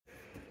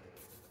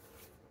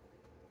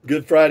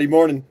Good Friday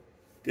morning.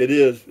 It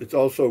is. It's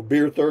also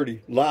Beer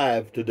 30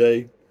 live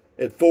today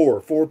at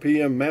 4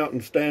 p.m.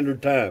 Mountain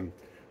Standard Time.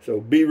 So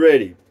be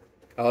ready.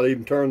 I'll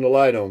even turn the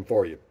light on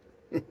for you.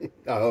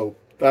 I hope.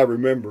 If I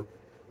remember.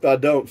 If I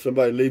don't,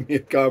 somebody leave me a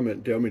comment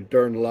and tell me to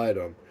turn the light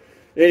on.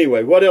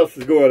 Anyway, what else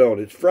is going on?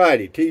 It's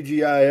Friday.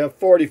 TGIF,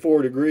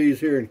 44 degrees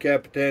here in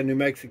Capitan, New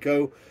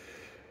Mexico.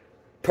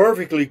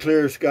 Perfectly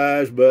clear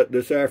skies, but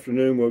this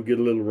afternoon we'll get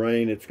a little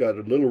rain. It's got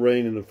a little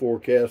rain in the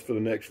forecast for the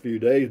next few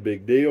days.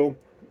 Big deal.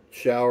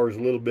 Showers a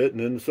little bit,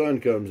 and then the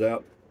sun comes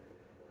out.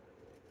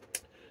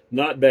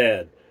 Not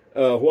bad.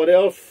 What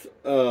else?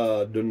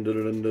 Oh,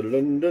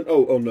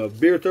 on the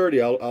Beer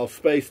 30, I'll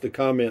space the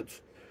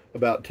comments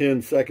about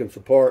 10 seconds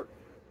apart,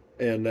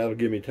 and that'll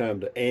give me time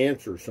to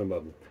answer some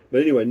of them.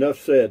 But anyway, enough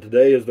said.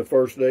 Today is the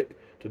first day.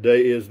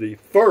 Today is the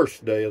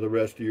first day of the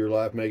rest of your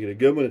life. Make it a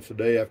good one. It's the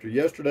day after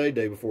yesterday,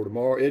 day before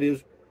tomorrow. It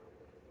is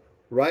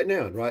right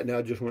now. And right now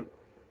it just went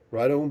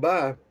right on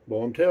by.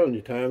 Well, I'm telling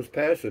you, time's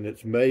passing.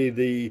 It's May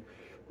the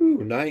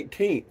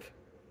 19th,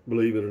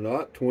 believe it or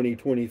not,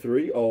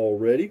 2023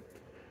 already.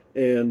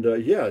 And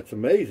yeah, it's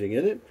amazing,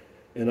 isn't it?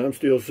 And I'm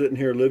still sitting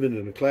here living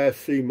in a Class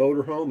C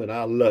motorhome, and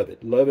I love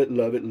it. Love it,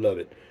 love it, love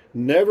it.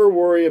 Never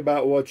worry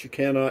about what you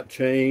cannot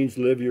change.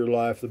 Live your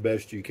life the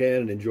best you can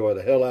and enjoy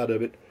the hell out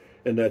of it.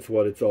 And that's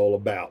what it's all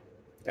about,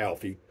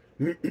 Alfie.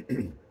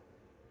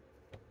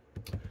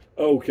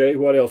 Okay,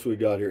 what else we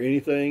got here?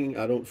 Anything?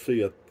 I don't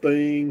see a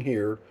thing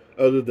here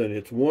other than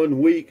it's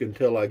 1 week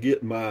until I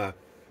get my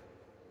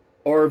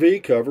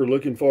RV cover.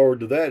 Looking forward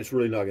to that. It's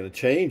really not going to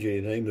change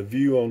anything. The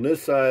view on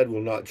this side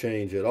will not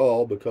change at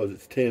all because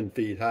it's 10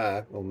 feet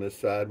high on this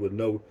side with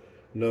no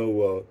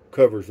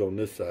covers on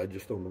this side,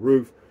 just on the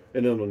roof.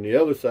 And then on the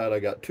other side, I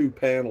got 2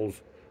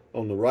 panels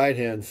on the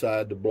right-hand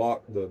side to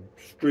block the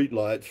street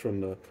lights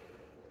from the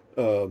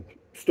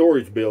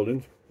storage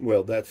buildings.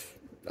 Well,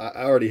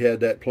 I already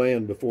had that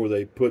planned before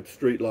they put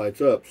street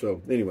lights up.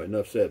 So anyway,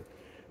 enough said.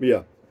 But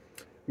yeah,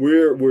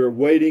 we're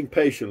waiting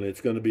patiently.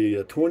 It's going to be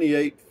a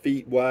 28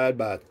 feet wide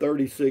by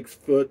 36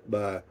 foot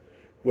by,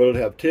 well,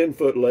 it'll have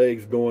 10-foot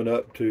legs going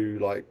up to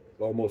like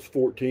almost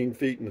 14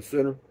 feet in the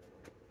center.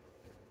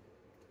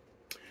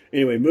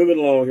 Anyway, moving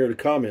along here to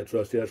comments,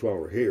 Rusty. That's why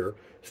we're here.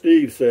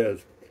 Steve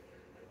says,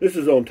 this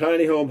is on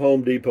Tiny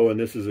Home Depot, and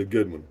this is a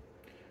good one.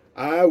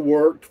 I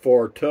worked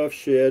for Tough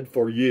Shed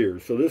for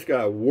years. So this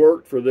guy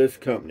worked for this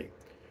company.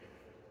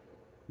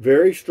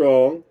 Very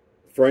strong.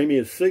 Framing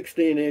is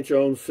 16-inch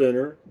on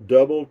center.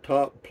 Double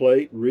top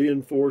plate.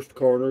 Reinforced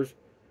corners.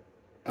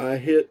 I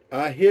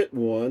hit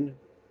one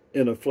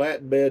in a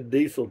flatbed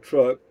diesel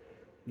truck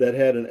that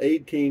had an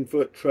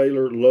 18-foot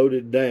trailer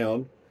loaded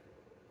down.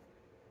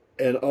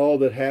 And all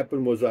that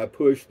happened was I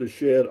pushed the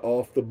shed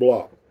off the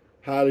block.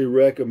 Highly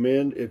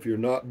recommend if you're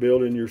not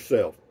building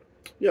yourself.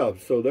 Yeah,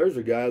 so there's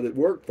a guy that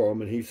worked for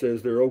him, and he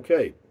says they're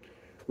okay.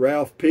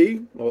 Ralph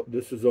P., oh,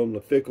 this is on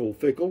the Fickle.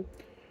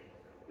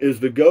 Is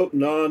the goat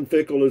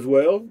non-fickle as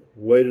well?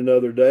 Wait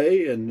another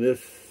day, and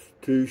this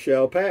too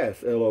shall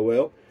pass,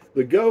 LOL.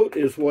 The goat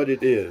is what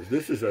it is.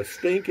 This is a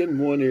stinking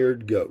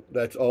one-eared goat.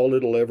 That's all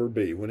it'll ever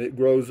be. When it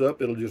grows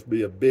up, it'll just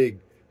be a big,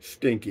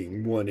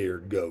 stinking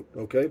one-eared goat,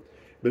 okay?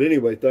 But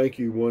anyway, thank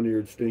you,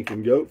 one-eared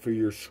stinking goat, for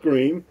your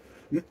scream.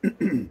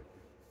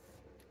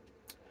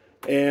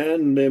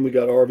 And then we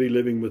got RV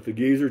Living with the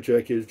Geezer.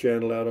 Check his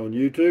channel out on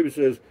YouTube. It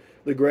says,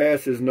 the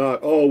grass is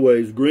not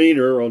always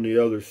greener on the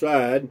other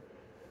side.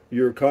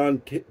 You're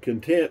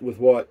content with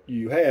what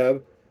you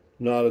have.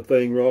 Not a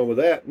thing wrong with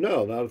that.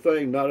 No, not a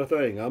thing, not a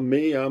thing. I'm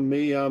me, I'm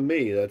me, I'm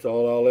me. That's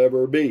all I'll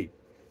ever be.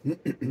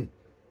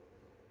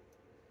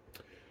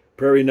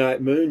 Prairie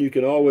Night Moon, you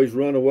can always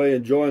run away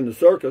and join the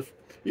circus.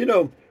 You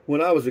know,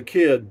 when I was a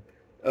kid,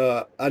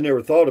 I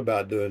never thought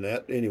about doing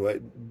that.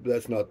 Anyway,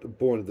 that's not the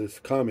point of this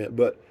comment,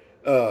 but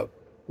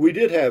we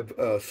did have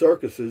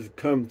circuses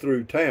come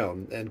through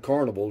town, and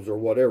carnivals or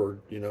whatever,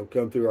 you know,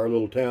 come through our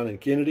little town in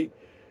Kennedy.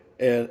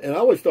 And I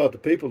always thought the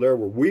people there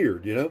were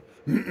weird, you know.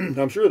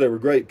 I'm sure they were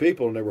great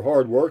people and they were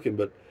hard working,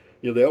 but,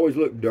 you know, they always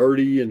looked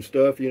dirty and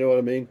stuff, you know what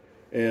I mean?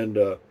 And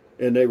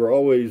they were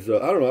always, I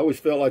don't know, I always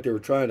felt like they were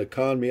trying to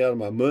con me out of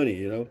my money,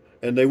 you know.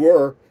 And they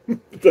were.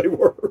 They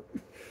were.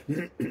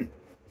 And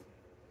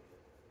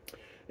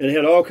they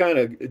had all kind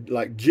of,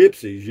 like,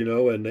 gypsies, you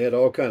know, and they had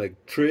all kind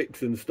of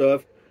tricks and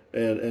stuff.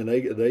 And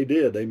they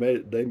did. They made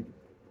it.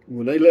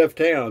 When they left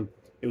town,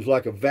 it was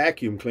like a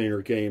vacuum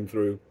cleaner came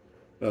through.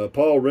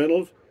 Paul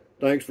Reynolds,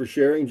 thanks for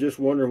sharing. Just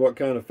wondering what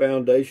kind of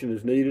foundation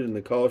is needed and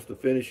the cost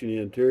of finishing the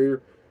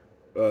interior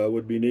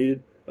would be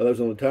needed. That was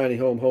on the Tiny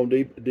Home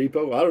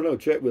Depot. I don't know.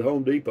 Check with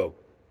Home Depot.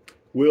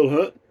 Will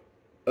Hunt,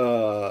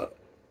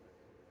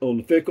 on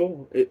the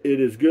Fickle, it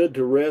is good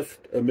to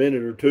rest a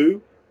minute or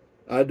two.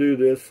 I do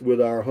this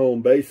with our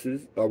home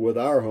bases, or with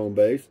our home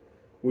base.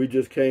 We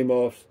just came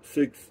off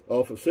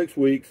of 6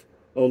 weeks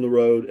on the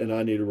road, and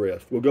I need a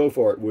rest. Well, go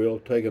for it, Will.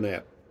 Take a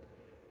nap.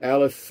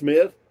 Alice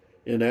Smith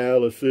in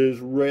Alice's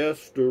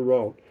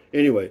Restaurant.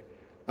 Anyway,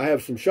 I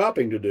have some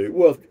shopping to do.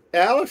 Well,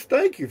 Alice,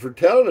 thank you for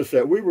telling us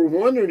that. We were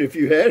wondering if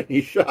you had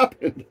any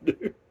shopping to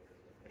do.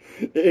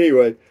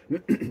 Anyway,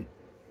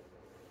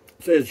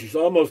 Says she's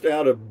almost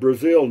out of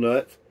Brazil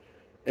nuts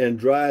and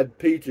dried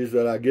peaches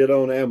that I get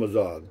on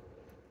Amazon.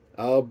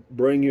 I'll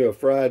bring you a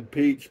fried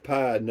peach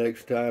pie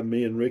next time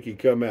me and Ricky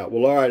come out.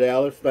 Well, all right,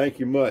 Alice. Thank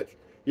you much.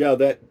 Yeah,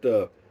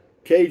 that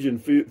Cajun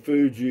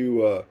food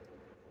you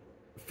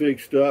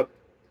fixed up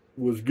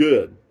was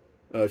good.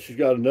 She's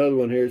got another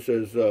one here. It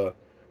says,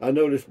 I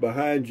noticed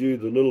behind you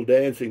the little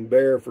dancing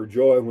bear for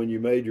joy when you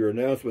made your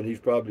announcement. He's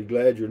probably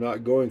glad you're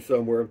not going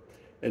somewhere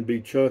and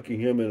be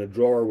chunking him in a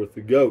drawer with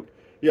the goat.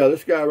 Yeah,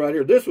 this guy right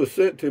here. This was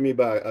sent to me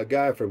by a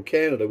guy from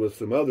Canada with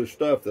some other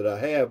stuff that I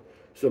have,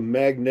 some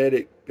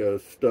magnetic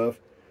stuff,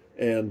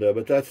 and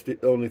but that's the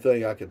only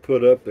thing I could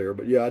put up there.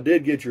 But yeah, I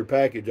did get your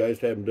package. I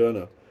just haven't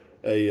done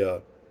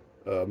a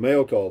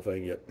mail call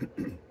thing yet.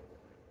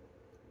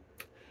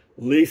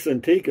 Lee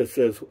Santika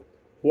says,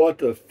 what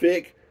the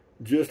fick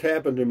just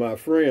happened to my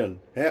friend?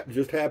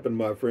 Just happened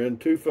to my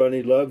friend. Too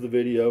funny. Love the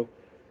video.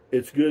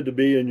 It's good to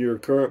be in your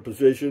current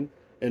position.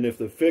 And if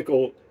the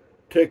fickle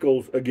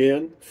tickles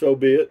again, so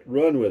be it.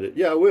 Run with it.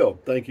 Yeah, I will.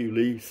 Thank you,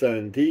 Lee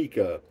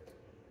Santika.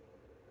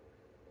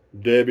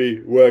 Debbie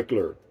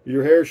Weckler.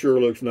 Your hair sure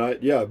looks nice.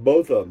 Yeah,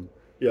 both of them.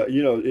 Yeah,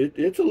 you know,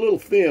 it's a little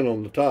thin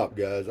on the top,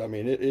 guys. I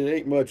mean, it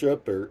ain't much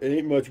up there. It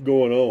ain't much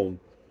going on.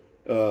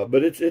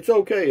 But it's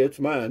okay. It's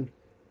mine.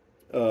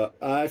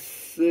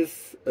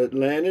 Isis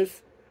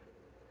Atlantis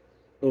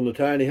on the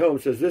tiny home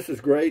says, this is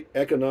great,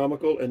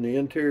 economical, and the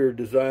interior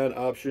design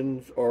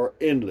options are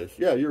endless.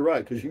 Yeah, you're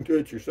right, because you can do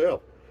it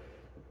yourself.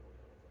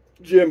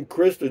 Jim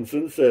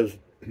Christensen says,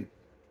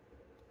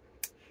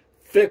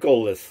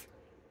 fickleness.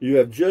 You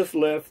have just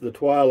left the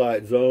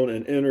twilight zone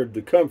and entered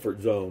the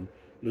comfort zone.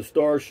 The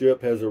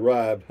starship has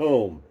arrived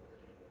home.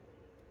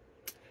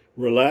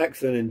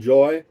 Relax and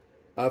enjoy.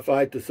 I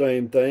fight the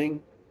same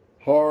thing.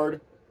 Hard,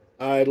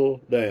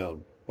 idle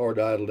down. Hard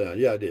to idle down.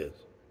 Yeah, it is.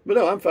 But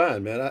no, I'm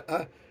fine, man.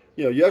 I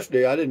you know,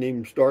 yesterday I didn't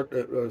even start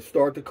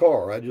the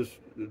car. I just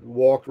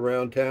walked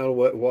around town a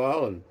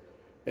while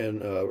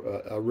and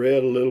I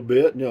read a little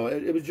bit. You know,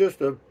 it was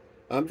just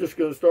I'm just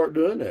going to start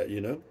doing that,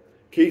 you know.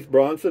 Keith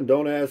Bronson,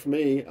 don't ask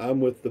me.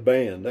 I'm with the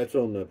band. That's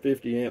on the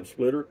 50 amp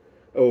splitter.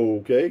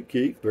 Okay,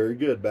 Keith, very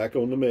good. Back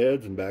on the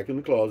meds and back in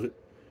the closet.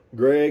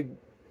 Greg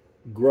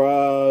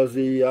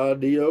Graziadio,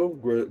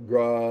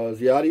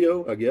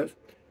 I guess.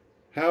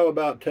 How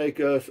about take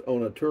us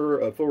on a tour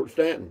of Fort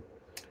Stanton?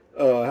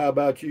 How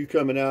about you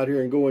coming out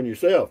here and going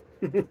yourself?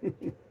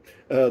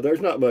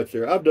 There's not much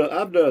there.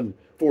 I've done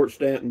Fort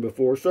Stanton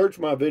before. Search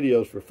my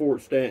videos for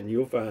Fort Stanton.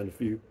 You'll find a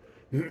few.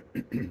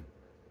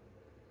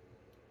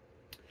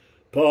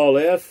 Paul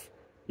S.,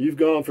 you've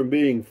gone from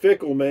being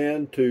fickle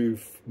man to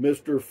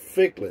Mr.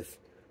 Fickless.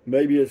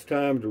 Maybe it's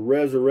time to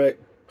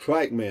resurrect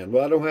Trike Man.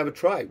 Well, I don't have a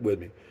trike with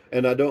me.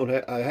 And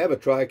I have a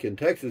trike in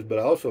Texas, but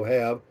I also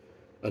have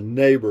a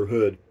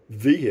neighborhood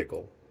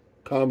vehicle,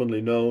 commonly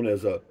known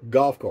as a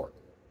golf cart.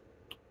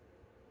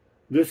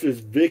 This is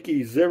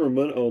Vicky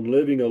Zimmerman on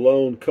living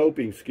alone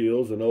coping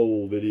skills, an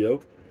old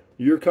video.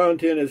 Your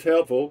content is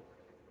helpful,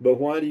 but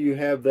why do you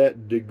have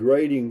that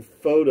degrading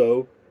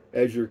photo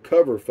as your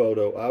cover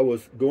photo? I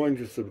was going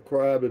to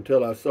subscribe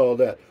until I saw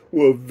that.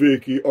 Well,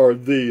 Vicky, are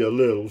thee a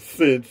little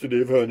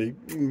sensitive, honey?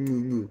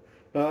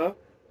 Huh?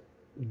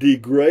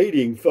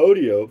 Degrading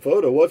photo.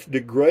 What's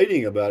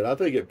degrading about it? I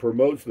think it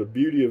promotes the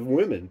beauty of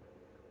women.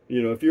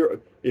 You know,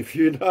 if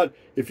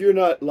you're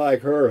not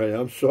like her, hey,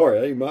 I'm sorry,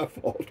 it ain't my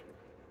fault.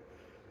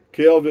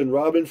 Kelvin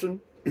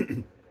Robinson.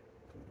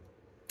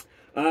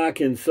 I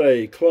can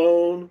say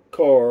clone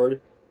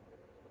card.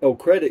 Oh,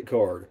 credit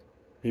card.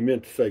 He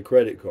meant to say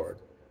credit card.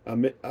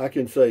 I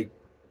can say,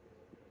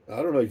 I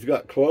don't know, he's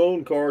got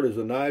clone card is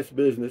a nice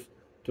business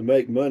to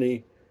make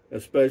money,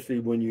 especially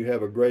when you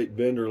have a great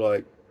vendor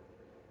like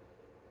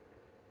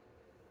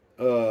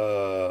I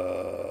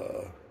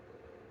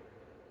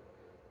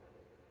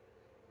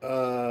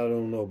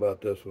don't know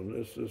about this one.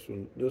 This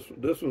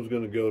one's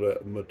going to go to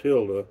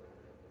Matilda.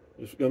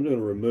 I'm going to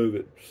remove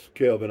it,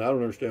 Kelvin. I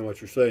don't understand what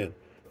you're saying,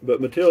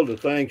 but Matilda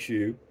thanks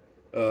you.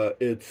 We'll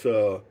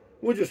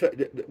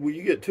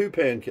you get two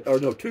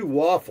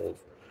waffles.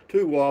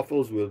 2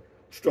 waffles with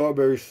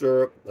strawberry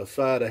syrup, a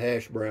side of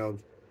hash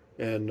browns,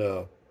 and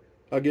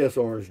I guess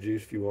orange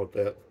juice if you want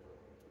that.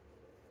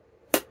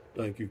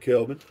 Thank you,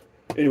 Kelvin.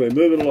 Anyway,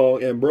 moving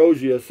along.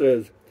 Ambrosia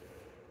says,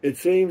 it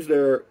seems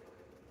there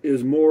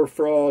is more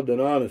fraud than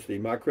honesty.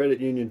 My credit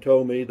union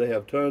told me they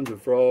have tons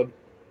of fraud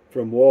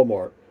from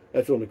Walmart.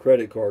 That's on the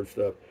credit card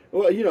stuff.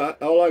 Well, you know,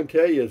 all I can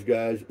tell you is,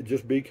 guys,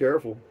 just be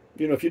careful.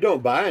 You know, if you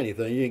don't buy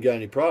anything, you ain't got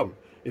any problem.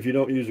 If you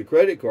don't use a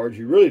credit card,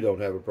 you really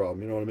don't have a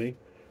problem. You know what I mean?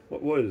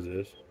 What is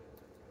this?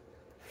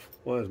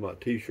 Why is my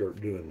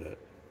t-shirt doing that?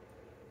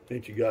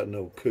 Ain't you got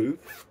no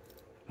couth?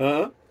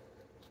 Huh?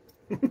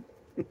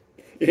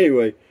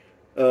 Anyway,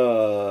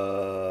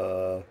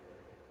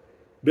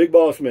 Big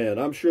Boss Man,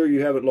 I'm sure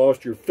you haven't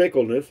lost your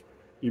fickleness.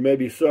 You may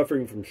be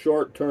suffering from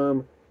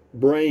short-term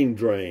brain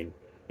drain.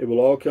 It will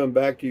all come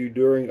back to you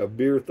during a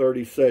Beer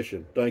 30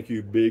 session. Thank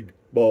you, Big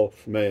Boss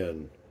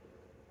Man.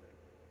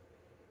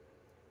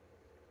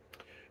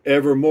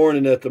 Every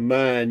morning at the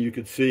mine, you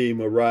could see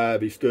him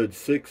arrive. He stood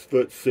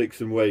 6'6"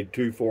 and weighed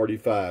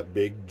 245.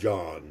 Big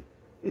John.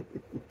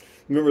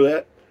 Remember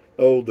that?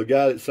 Oh, the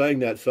guy that sang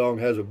that song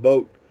has a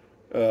boat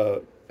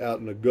out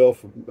in the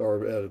Gulf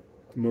or at a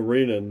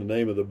marina, and the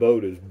name of the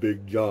boat is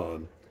Big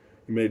John.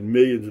 He made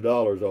millions of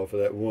dollars off of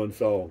that one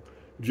song.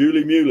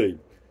 Julie Muley.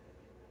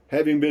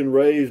 Having been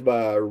raised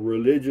by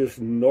religious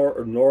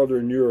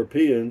Northern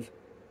Europeans,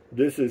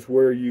 this is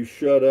where you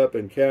shut up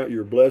and count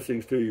your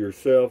blessings to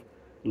yourself,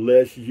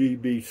 lest ye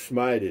be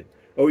smited.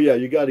 Oh yeah,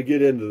 you got to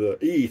get into the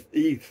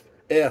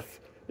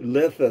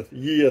letheth,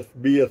 yeth,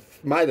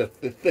 beeth,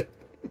 smiteth.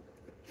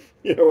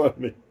 You know what I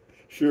mean?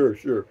 Sure.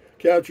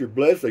 Count your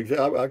blessings.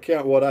 I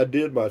count what I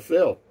did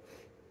myself.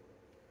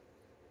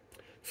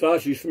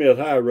 Sashi Smith,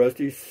 hi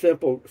Rusty.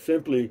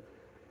 Simply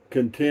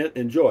content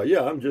and joy.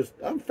 Yeah, I'm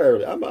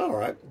all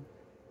right.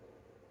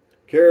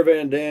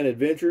 Caravan Dan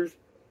Adventures.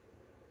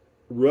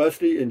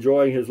 Rusty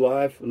enjoying his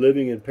life,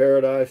 living in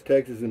Paradise,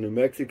 Texas, and New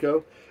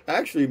Mexico.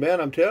 Actually, man,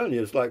 I'm telling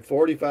you, it's like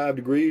 45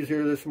 degrees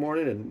here this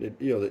morning, and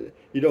you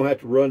don't have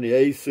to run the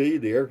AC,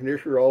 the air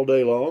conditioner, all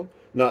day long.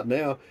 Not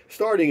now.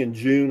 Starting in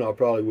June, I'll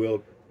probably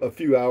will a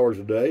few hours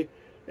a day,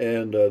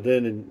 and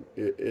then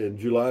in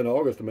July and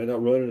August, I may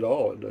not run it at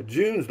all.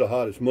 June's the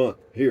hottest month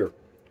here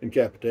in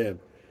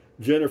Capitan.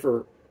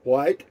 Jennifer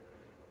White,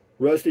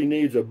 Rusty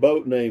needs a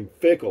boat named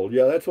Fickle.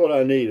 Yeah, that's what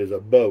I need, is a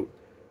boat.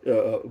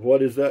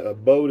 What is that? A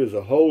boat is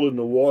a hole in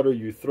the water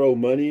you throw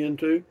money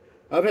into.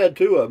 I've had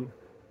two of them,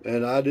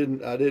 and I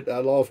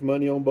lost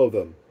money on both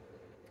of them.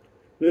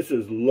 This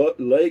is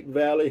Lake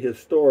Valley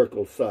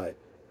Historical Site.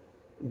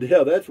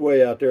 Yeah, that's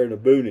way out there in the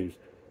boonies.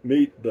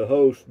 Meet the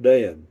host,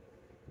 Dan.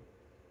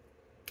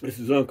 This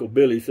is Uncle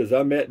Billy. He says,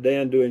 I met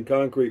Dan doing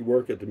concrete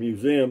work at the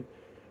museum.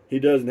 He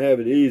doesn't have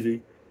it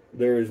easy.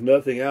 There is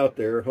nothing out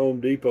there.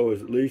 Home Depot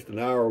is at least an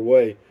hour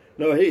away.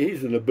 No,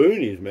 he's in the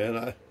boonies,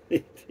 man.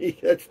 He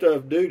had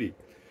tough duty.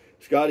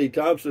 Scotty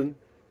Thompson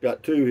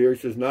got two here. He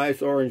says,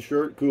 nice orange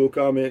shirt, cool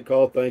comment,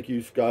 call. Thank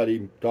you,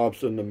 Scotty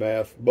Thompson, the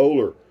masked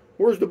bowler.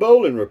 Where's the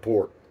bowling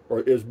report?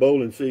 Or is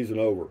bowling season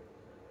over?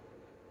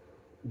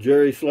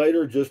 Jerry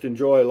Slater, just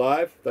enjoy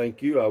life.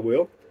 Thank you, I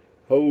will.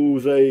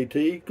 Jose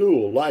T,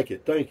 cool, like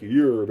it. Thank you.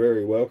 You're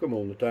very welcome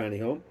on the tiny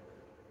home.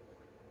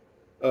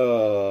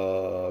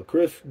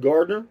 Chris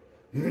Gardner.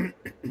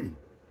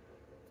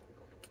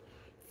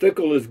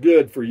 Fickle is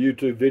good for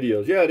YouTube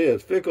videos. Yeah, it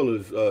is. Fickle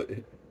is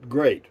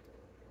great.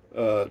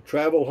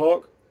 Travel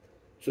Hawk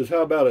says,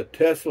 how about a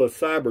Tesla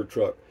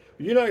Cybertruck?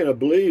 You're not going to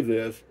believe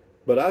this,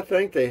 but I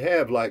think they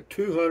have like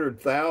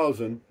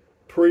 200,000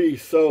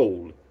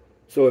 pre-sold.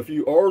 So if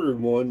you ordered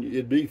one,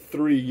 it'd be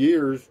 3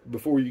 years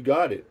before you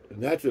got it.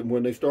 And that's it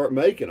when they start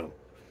making them.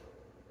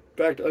 In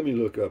fact, let me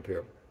look up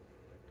here.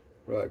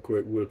 Right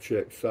quick, we'll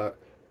check Cybertruck.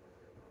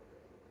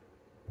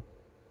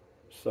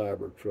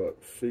 Cybertruck.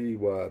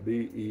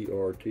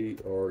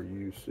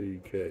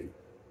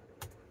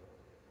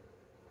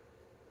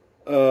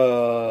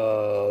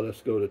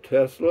 Let's go to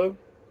Tesla.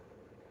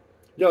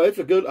 No, it's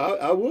a good.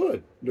 I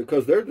would,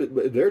 because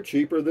they're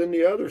cheaper than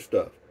the other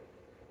stuff.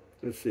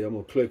 Let's see. I'm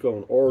gonna click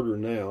on order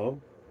now.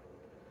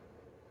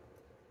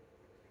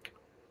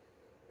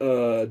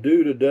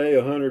 Due today,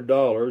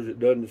 $100. It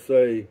doesn't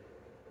say.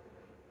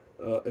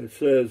 It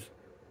says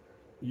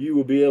you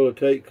will be able to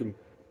take.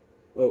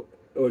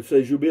 It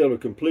says you'll be able to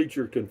complete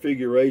your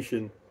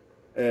configuration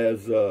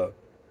as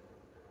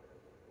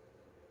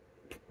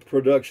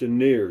production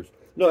nears.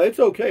 No, it's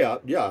okay.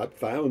 Yeah,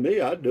 fine with me.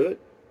 I'd do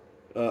it.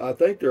 I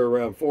think they're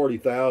around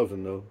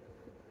 40,000 though.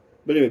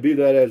 But anyway, be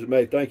that as it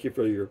may, thank you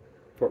for your.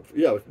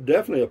 Yeah, it's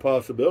definitely a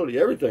possibility.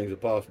 Everything's a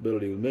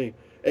possibility with me.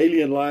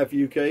 Alien Life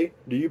UK.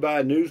 Do you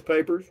buy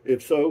newspapers?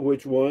 If so,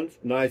 which ones?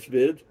 Nice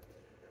vids.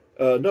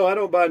 No, I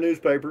don't buy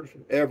newspapers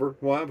ever.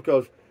 Why?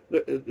 Because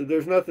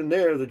there's nothing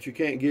there that you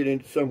can't get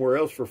into somewhere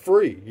else for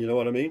free. You know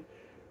what I mean?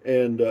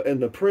 And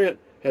the print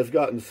has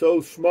gotten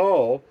so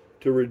small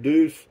to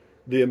reduce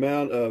the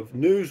amount of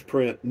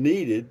newsprint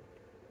needed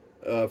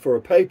for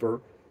a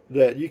paper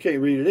that you can't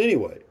read it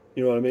anyway.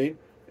 You know what I mean?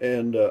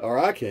 And or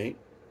I can't.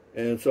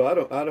 And so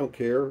I don't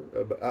care.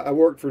 I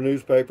work for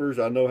newspapers.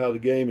 I know how the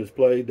game is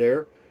played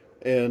there,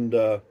 and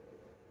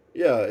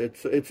yeah,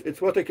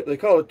 it's what they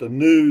call it, the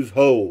news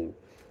hole.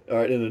 All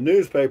right, in the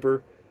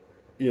newspaper,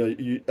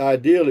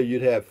 ideally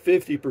you'd have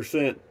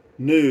 50%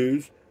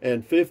 news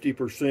and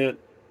 50%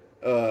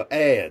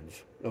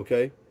 ads.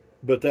 Okay,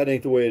 but that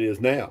ain't the way it is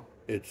now.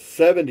 It's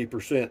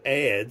 70%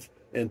 ads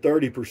and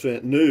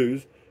 30%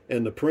 news,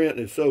 and the print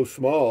is so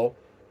small.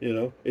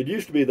 It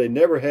used to be they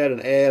never had an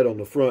ad on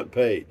the front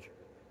page.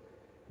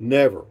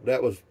 Never.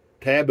 That was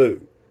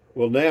taboo.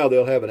 Well, now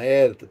they'll have an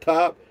ad at the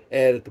top,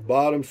 ad at the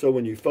bottom, so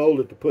when you fold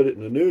it to put it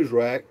in the news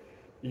rack,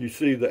 you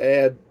see the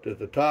ad at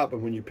the top,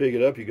 and when you pick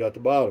it up, you got the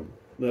bottom.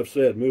 Enough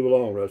said. Move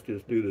along, Rusty.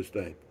 Let's do this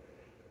thing.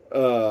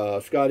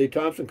 Scotty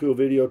Thompson, cool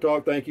video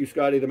talk. Thank you,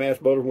 Scotty, the mass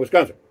bowler from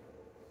Wisconsin.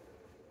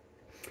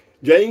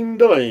 Jane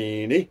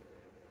Delaney.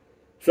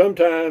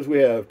 Sometimes we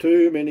have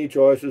too many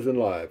choices in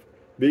life.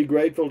 Be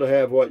grateful to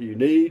have what you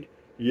need,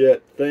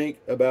 yet think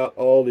about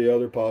all the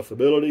other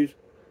possibilities.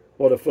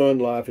 What a fun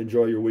life.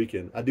 Enjoy your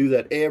weekend. I do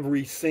that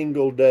every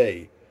single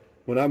day.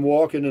 When I'm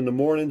walking in the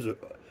mornings,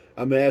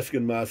 I'm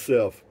asking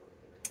myself,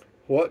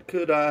 what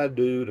could I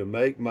do to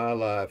make my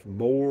life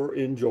more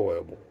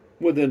enjoyable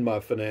within my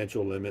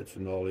financial limits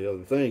and all the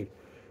other things?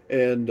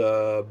 And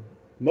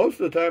most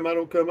of the time, I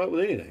don't come up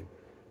with anything,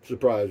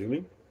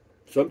 surprisingly.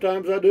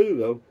 Sometimes I do,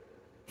 though.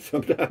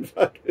 Sometimes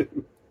I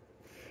do.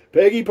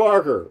 Peggy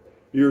Parker,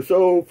 you're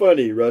so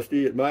funny,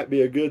 Rusty. It might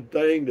be a good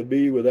thing to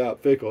be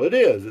without Fickle. It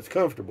is. It's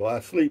comfortable. I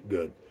sleep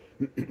good.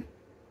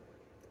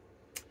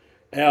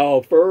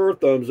 Al Fur,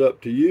 thumbs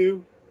up to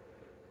you.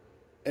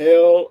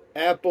 L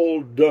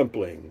Apple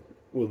Dumpling.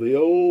 Well, the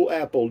old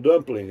apple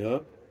dumpling,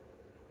 huh?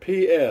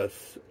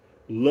 P.S.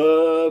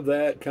 Love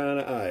that kind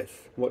of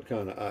ice. What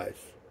kind of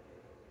ice?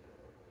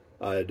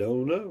 I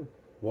don't know.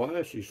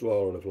 Why she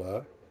swallowed a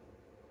fly.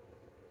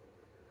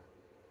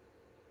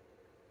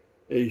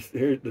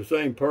 Here, the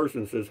same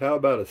person says, how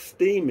about a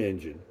steam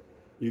engine?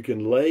 You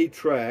can lay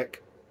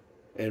track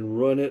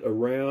and run it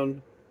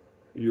around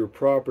your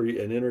property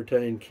and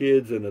entertain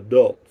kids and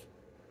adults.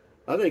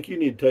 I think you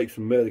need to take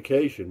some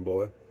medication,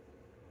 boy.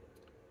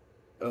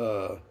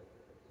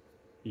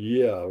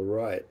 Yeah,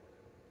 right.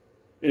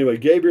 Anyway,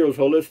 Gabriel's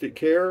Holistic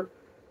Care.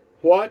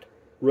 What?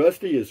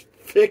 Rusty is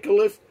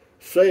ficklest?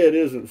 Say it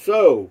isn't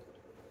so.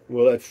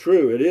 Well, that's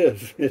true. It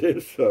is. It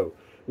is so.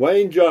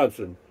 Wayne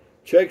Johnson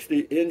checks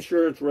the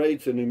insurance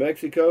rates in New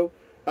Mexico.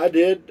 I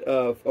did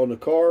on the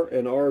car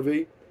and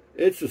RV.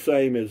 It's the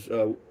same as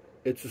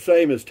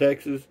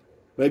Texas,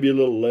 maybe a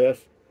little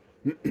less.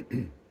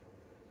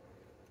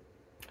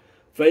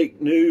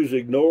 Fake news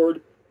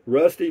ignored.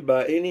 Rusty,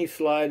 by any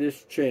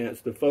slightest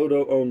chance, the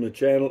photo on the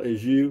channel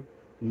is you?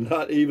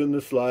 Not even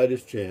the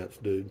slightest chance,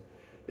 dude.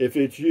 If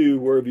it's you,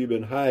 where have you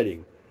been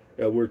hiding?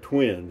 We're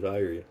twins, I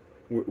hear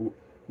you.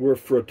 We're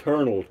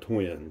fraternal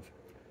twins.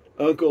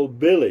 Uncle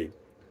Billy,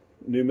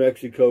 New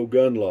Mexico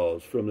gun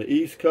laws. From the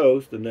East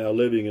Coast and now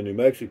living in New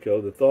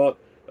Mexico, the thought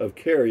of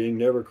carrying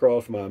never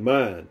crossed my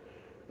mind.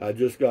 I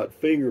just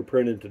got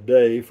fingerprinted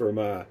today for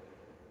my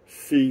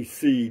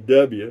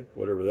CCW,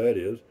 whatever that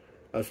is.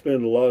 I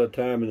spend a lot of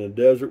time in the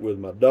desert with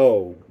my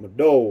dog.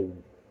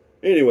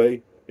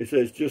 Anyway, it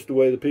says just the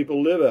way the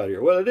people live out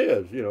here. Well, it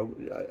is. You know,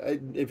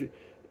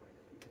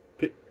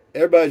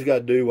 everybody's got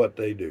to do what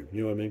they do.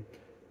 You know what I mean?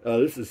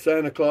 This is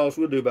Santa Claus.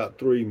 We'll do about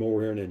 3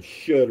 more here and then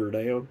shut her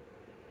down.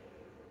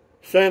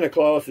 Santa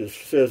Claus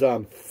says,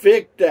 I'm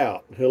ficked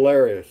out.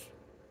 Hilarious.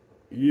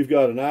 You've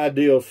got an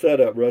ideal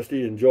setup,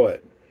 Rusty. Enjoy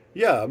it.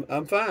 Yeah,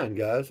 I'm fine,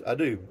 guys. I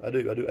do.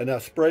 And I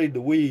sprayed the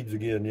weeds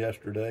again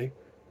yesterday.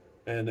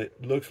 And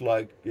it looks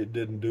like it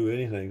didn't do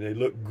anything. They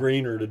look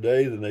greener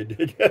today than they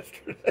did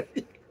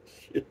yesterday.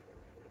 Shit.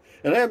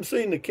 And I haven't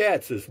seen the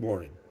cats this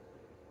morning.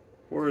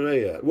 Where are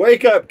they at?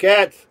 Wake up,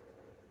 cats!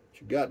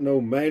 You got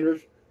no manners.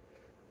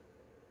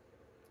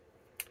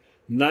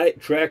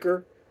 Night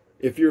Tracker.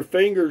 If your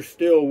fingers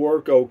still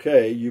work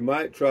okay, you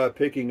might try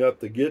picking up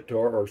the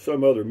guitar or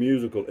some other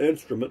musical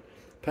instrument.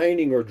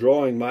 Painting or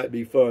drawing might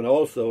be fun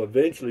also.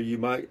 Eventually you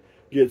might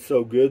get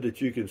so good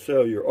that you can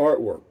sell your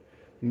artwork.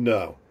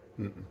 No.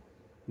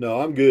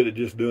 No, I'm good at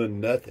just doing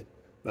nothing.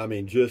 I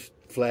mean, just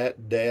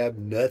flat dab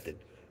nothing.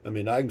 I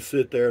mean, I can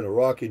sit there in a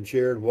rocking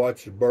chair and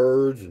watch the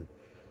birds, and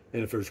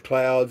if there's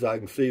clouds, I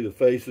can see the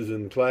faces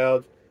in the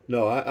clouds.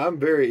 No, I'm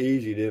very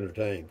easy to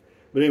entertain.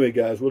 But anyway,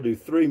 guys, we'll do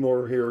 3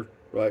 more here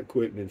right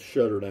quick and then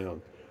shut her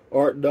down.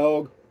 Art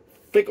Dog,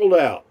 fickled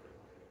out.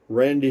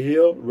 Randy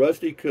Hill,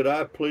 Rusty, could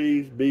I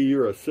please be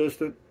your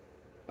assistant?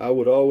 I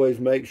would always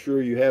make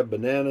sure you have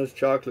bananas,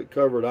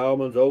 chocolate-covered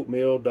almonds,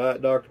 oatmeal,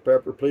 Diet Dr.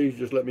 Pepper. Please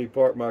just let me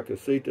park my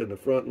casita in the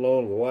front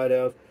lawn of the White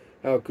House.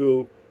 How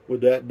cool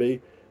would that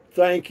be?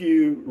 Thank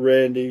you,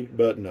 Randy,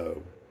 but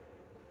no.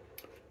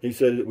 He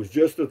said, it was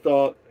just a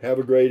thought. Have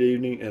a great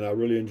evening, and I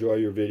really enjoy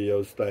your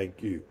videos.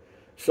 Thank you.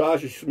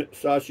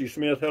 Sashi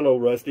Smith, hello,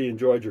 Rusty.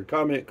 Enjoyed your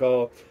comment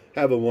call.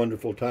 Have a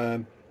wonderful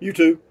time. You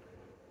too.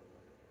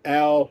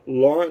 Al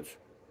Lawrence,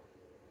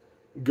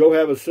 go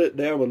have a sit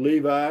down with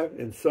Levi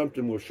and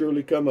something will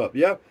surely come up.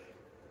 Yeah.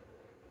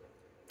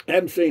 I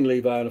haven't seen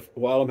Levi in a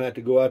while. I'm going to have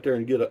to go out there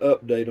and get an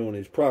update on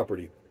his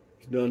property.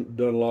 He's done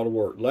a lot of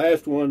work.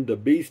 Last one, the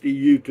Beastie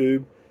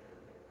YouTube.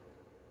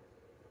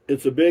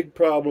 It's a big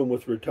problem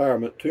with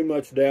retirement. Too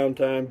much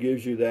downtime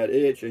gives you that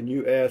itch and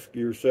you ask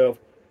yourself,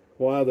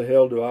 why the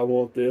hell do I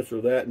want this or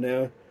that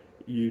now?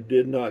 You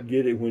did not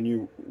get it when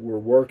you were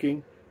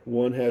working.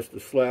 One has to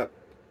slap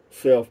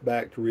self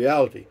back to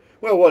reality.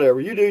 Well, whatever.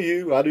 You do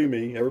you, I do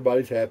me.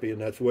 Everybody's happy, and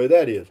that's the way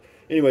that is.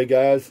 Anyway,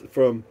 guys,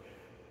 from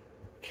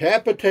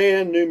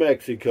Capitan, New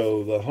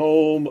Mexico, the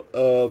home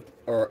of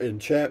our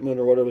enchantment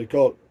or whatever they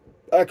call it.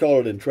 I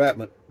call it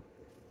entrapment.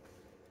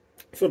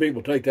 Some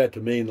people take that to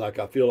mean like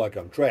I feel like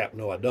I'm trapped.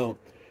 No, I don't.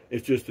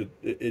 It's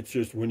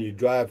just when you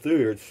drive through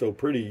here, it's so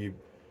pretty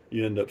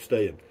you end up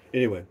staying.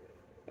 Anyway,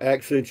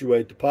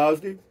 accentuate the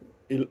positive.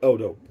 Oh,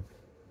 no.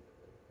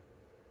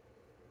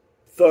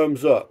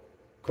 Thumbs up.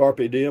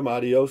 Carpe diem,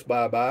 adios,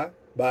 bye-bye.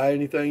 Buy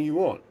anything you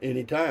want,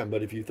 anytime.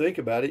 But if you think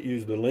about it,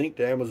 use the link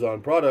to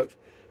Amazon products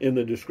in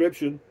the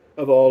description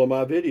of all of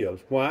my videos.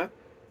 Why?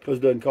 because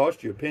it doesn't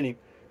cost you a penny.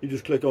 You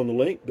just click on the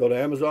link, go to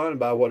Amazon, and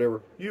buy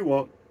whatever you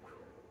want.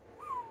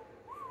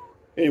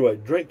 Anyway,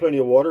 drink plenty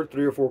of water.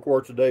 3 or 4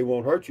 quarts a day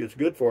won't hurt you. It's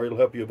good for you. It'll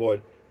help you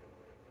avoid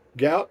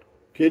gout,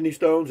 kidney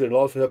stones, and it'll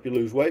also help you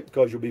lose weight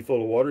because you'll be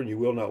full of water and you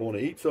will not want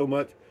to eat so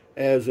much,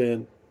 as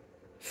in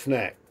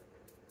snack.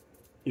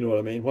 You know what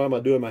I mean? Why am I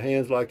doing my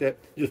hands like that?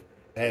 Just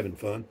having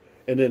fun.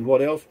 And then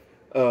what else?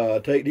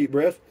 Take deep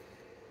breaths.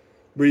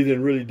 Breathe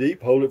in really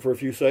deep, hold it for a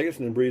few seconds,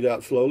 and then breathe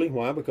out slowly.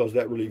 Why? Because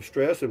that relieves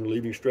stress, and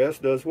relieving stress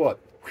does what?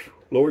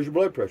 Lowers your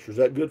blood pressure. Is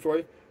that good for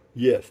you?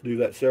 Yes, do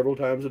that several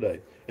times a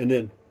day. And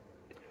then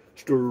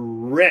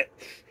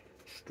stretch,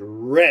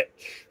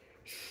 stretch,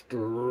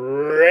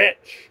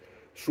 stretch.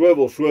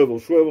 Swivel, swivel,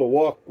 swivel,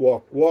 walk,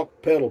 walk,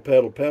 walk, pedal,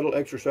 pedal, pedal.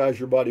 Exercise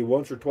your body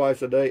once or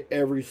twice a day,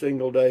 every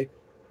single day.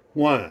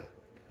 Why?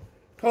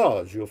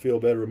 Because you'll feel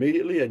better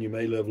immediately, and you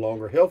may live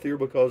longer, healthier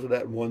because of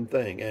that one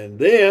thing. And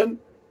then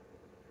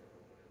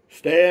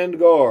stand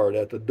guard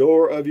at the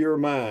door of your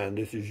mind.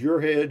 This is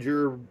your head,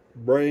 your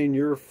brain,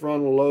 your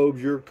frontal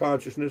lobes, your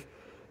consciousness.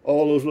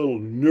 All those little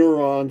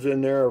neurons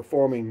in there are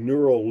forming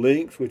neural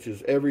links, which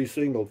is every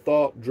single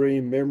thought,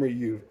 dream, memory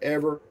you've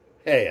ever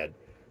had.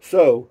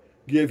 So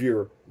give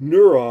your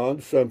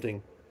neurons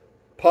something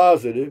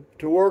positive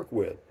to work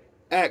with.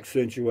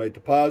 Accentuate the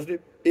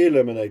positive,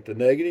 eliminate the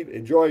negative.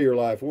 Enjoy your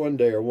life one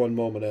day or one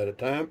moment at a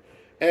time.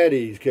 At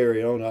ease,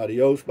 carry on,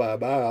 adios,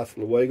 bye-bye,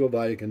 hasta luego,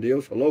 vaya con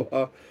Dios,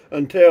 aloha,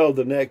 until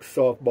the next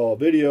softball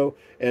video.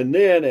 And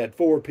then at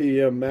 4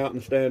 p.m.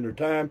 Mountain Standard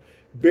Time,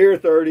 Beer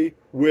 30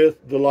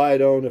 with the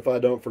light on if I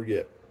don't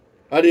forget.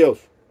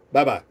 Adios.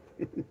 Bye-bye.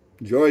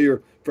 Enjoy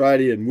your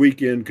Friday and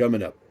weekend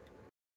coming up.